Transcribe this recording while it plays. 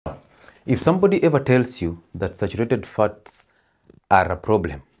If somebody ever tells you that saturated fats are a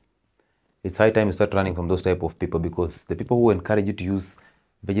problem, it's high time you start running from those type of people, because the people who encourage you to use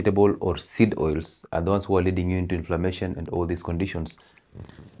vegetable or seed oils are the ones who are leading you into inflammation and all these conditions.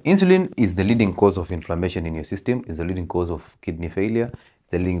 Insulin is the leading cause of inflammation in your system, is the leading cause of kidney failure,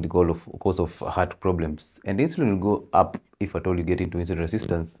 the leading cause of heart problems. And insulin will go up if at all you get into insulin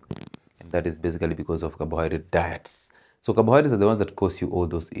resistance. And that is basically because of carbohydrate diets. So carbohydrates are the ones that cause you all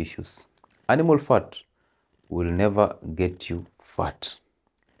those issues. Animal fat will never get you fat.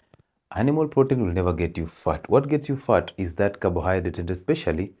 Animal protein will never get you fat. What gets you fat is that carbohydrate, and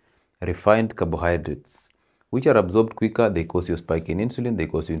especially refined carbohydrates, which are absorbed quicker. They cause you a spike in insulin, they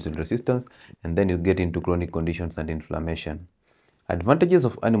cause you insulin resistance, and then you get into chronic conditions and inflammation. Advantages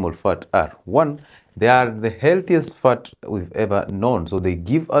of animal fat are, one, they are the healthiest fat we've ever known. So they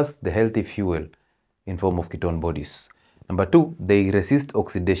give us the healthy fuel in form of ketone bodies. Number two, they resist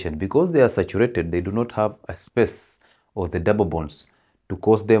oxidation. Because they are saturated, they do not have a space or the double bonds to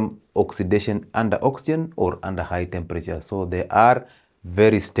cause them oxidation under oxygen or under high temperature. So they are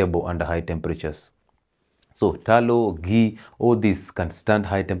very stable under high temperatures. So tallow, ghee, all these can stand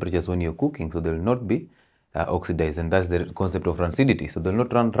high temperatures when you're cooking, so they will not be oxidized, and that's the concept of rancidity. So they'll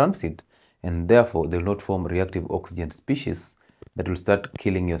not run rancid, and therefore they will not form reactive oxygen species that will start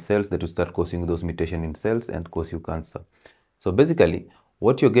killing your cells, that will start causing those mutations in cells and cause you cancer. So basically,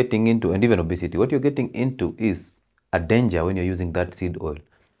 what you're getting into, and even obesity, what you're getting into is a danger when you're using that seed oil.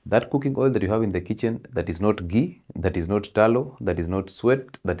 That cooking oil that you have in the kitchen, that is not ghee, that is not tallow, that is not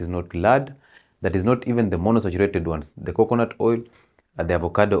sweat, that is not lard, that is not even the monosaturated ones, the coconut oil, the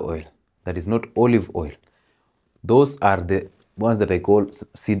avocado oil, that is not olive oil. Those are the ones that I call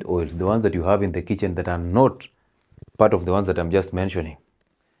seed oils, the ones that you have in the kitchen that are not part of the ones that I'm just mentioning.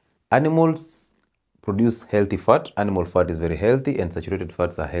 Animals produce healthy fat. Animal fat is very healthy, and saturated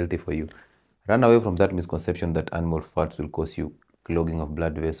fats are healthy for you. Run away from that misconception that animal fats will cause you clogging of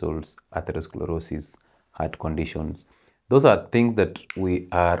blood vessels, atherosclerosis, heart conditions. Those are things that we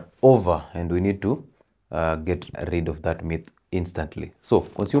are over, and we need to get rid of that myth instantly. So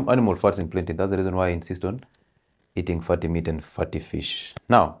consume animal fats in plenty. That's the reason why I insist on eating fatty meat and fatty fish.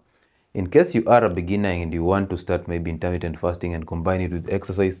 Now, in case you are a beginner and you want to start maybe intermittent fasting and combine it with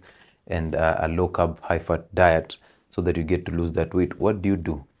exercise and a low carb, high fat diet so that you get to lose that weight, what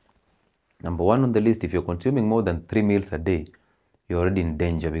do? Number one on the list, if you're consuming more than 3 meals a day, you're already in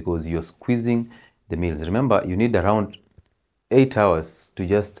danger because you're squeezing the meals. Remember, you need around 8 hours to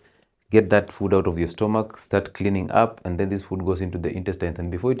just get that food out of your stomach, start cleaning up, and then this food goes into the intestines, and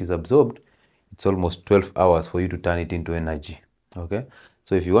before it is absorbed, it's almost 12 hours for you to turn it into energy. Okay,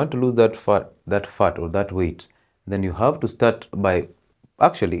 so if you want to lose that fat or that weight, then you have to start by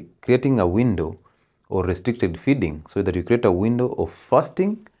actually creating a window or restricted feeding, so that you create a window of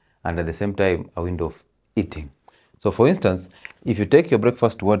fasting and at the same time a window of eating. So for instance, if you take your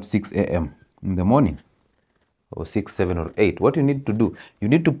breakfast towards 6 a.m. in the morning, or 6, 7, or 8, what you need to do, you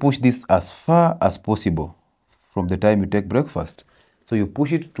need to push this as far as possible from the time you take breakfast. So you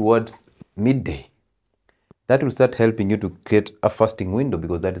push it towards midday. That will start helping you to create a fasting window,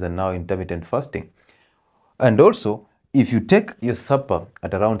 because that is a now intermittent fasting. And also, if you take your supper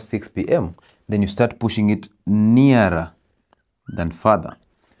at around 6 p.m., then you start pushing it nearer than further.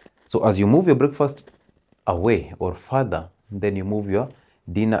 So as you move your breakfast away or further, then you move your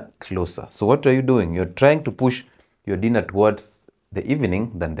dinner closer. So what are you doing? You're trying to push your dinner towards the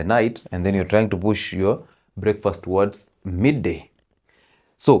evening than the night, and then you're trying to push your breakfast towards midday.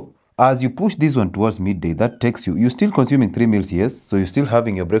 So as you push this one towards midday, that takes you, you're still consuming 3 meals, yes, so you're still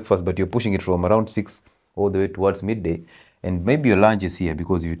having your breakfast, but you're pushing it from around 6 all the way towards midday. And maybe your lunch is here,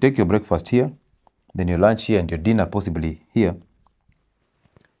 because if you take your breakfast here, then your lunch here, and your dinner possibly here,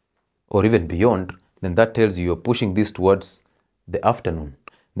 or even beyond, then that tells you you're pushing this towards the afternoon.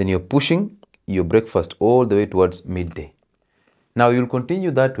 Then you're pushing your breakfast all the way towards midday. Now you'll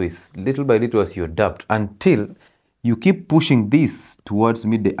continue that way little by little as you adapt, until you keep pushing this towards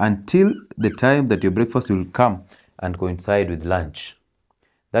midday, until the time that your breakfast will come and coincide with lunch.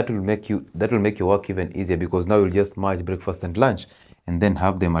 That will make your work even easier, because now you'll just merge breakfast and lunch and then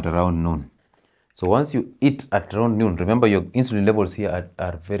have them at around noon. So once you eat at around noon, remember your insulin levels here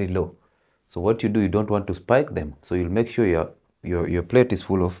are very low. So what you do, you don't want to spike them. So you'll make sure your plate is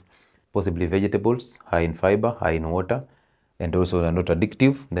full of possibly vegetables, high in fiber, high in water, and also are not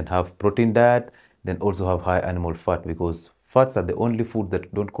addictive. Then have protein diet, then also have high animal fat, because fats are the only food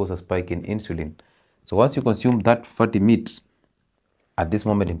that don't cause a spike in insulin. So once you consume that fatty meat at this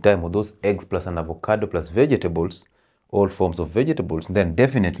moment in time, or those eggs plus an avocado plus vegetables, all forms of vegetables, then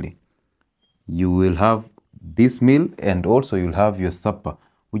definitely you will have this meal, and also you'll have your supper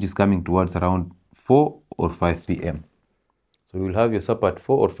which is coming towards around 4 or 5 p.m. So you will have your supper at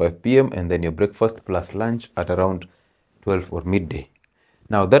 4 or 5 p.m. and then your breakfast plus lunch at around 12 or midday.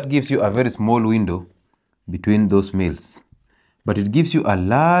 Now that gives you a very small window between those meals, but it gives you a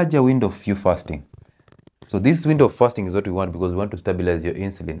larger window of you fasting. So this window of fasting is what we want, because we want to stabilize your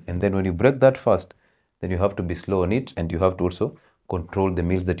insulin. And then when you break that fast, then you have to be slow on it, and you have to also control the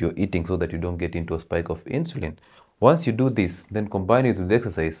meals that you're eating so that you don't get into a spike of insulin. Once you do this, then combine it with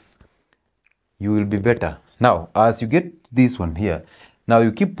exercise, you will be better. Now, as you get this one here, now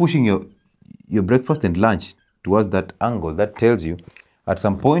you keep pushing your breakfast and lunch towards that angle. That tells you at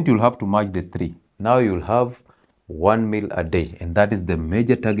some point you'll have to merge the three. Now you'll have one meal a day, and that is the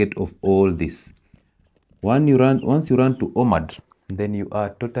major target of all this. Once you run to OMAD, then you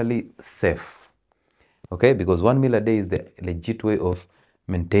are totally safe. Okay, because one meal a day is the legit way of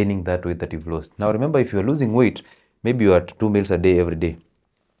maintaining that weight that you've lost. Now remember, if you're losing weight, maybe you are at 2 meals a day every day,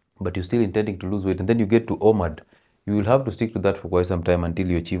 but you're still intending to lose weight, and then you get to OMAD, you will have to stick to that for quite some time until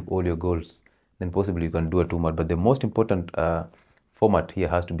you achieve all your goals. Then possibly you can do a 2-MAD, but the most important format here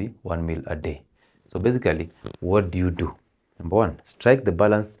has to be 1 meal a day. So basically, what do you do? Number one, strike the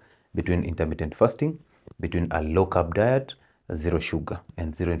balance between intermittent fasting, between a low-carb diet, zero sugar,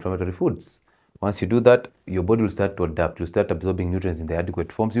 and zero inflammatory foods. Once you do that, your body will start to adapt. You'll start absorbing nutrients in the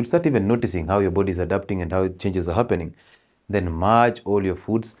adequate forms. You'll start even noticing how your body is adapting and how changes are happening. Then merge all your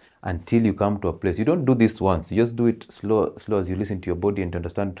foods until you come to a place. You don't do this once. You just do it slow as you listen to your body and to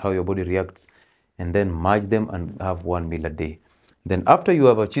understand how your body reacts. And then merge them and have 1 meal a day. Then after you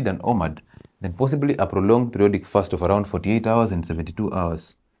have achieved an OMAD, then possibly a prolonged periodic fast of around 48 hours and 72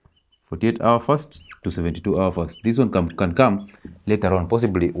 hours. 48-hour fast to 72-hour fast. This one can come later on,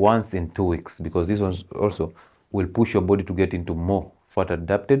 possibly once in 2 weeks, because this one also will push your body to get into more fat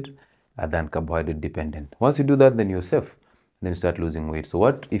adapted than carbohydrate dependent. Once you do that, then you're safe. Then you start losing weight. So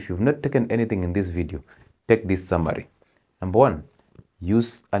what if you've not taken anything in this video? Take this summary. Number one,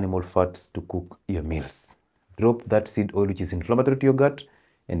 use animal fats to cook your meals. Drop that seed oil, which is inflammatory to your gut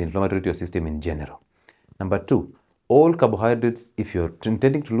and inflammatory to your system in general. Number two, all carbohydrates, if you're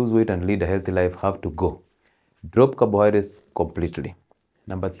intending to lose weight and lead a healthy life, have to go. Drop carbohydrates completely.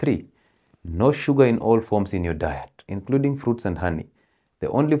 Number three, no sugar in all forms in your diet, including fruits and honey. The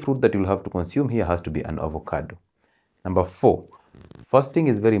only fruit that you'll have to consume here has to be an avocado. Number four, fasting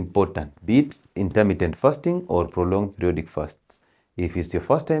is very important, be it intermittent fasting or prolonged periodic fasts. If it's your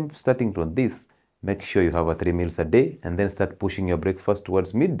first time starting on this, make sure you have a 3 meals a day, and then start pushing your breakfast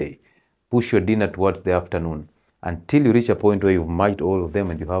towards midday. Push your dinner towards the afternoon until you reach a point where you've merged all of them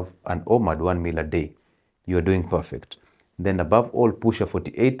and you have an OMAD 1 meal a day. You are doing perfect. Then above all, push a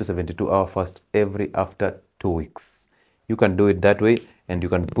 48 to 72-hour fast after 2 weeks. You can do it that way, and you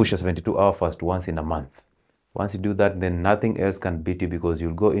can push a 72-hour fast once in a month. Once you do that, then nothing else can beat you, because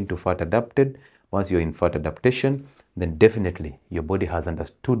you'll go into fat adapted. Once you're in fat adaptation, then definitely your body has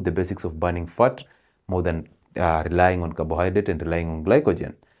understood the basics of burning fat more than relying on carbohydrate and relying on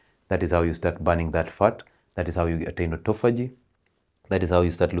glycogen. That is how you start burning that fat. That is how you attain autophagy. That is how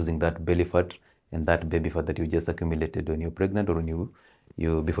you start losing that belly fat and that baby fat that you just accumulated when you're pregnant or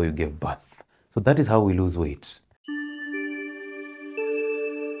when before you gave birth. So that is how we lose weight.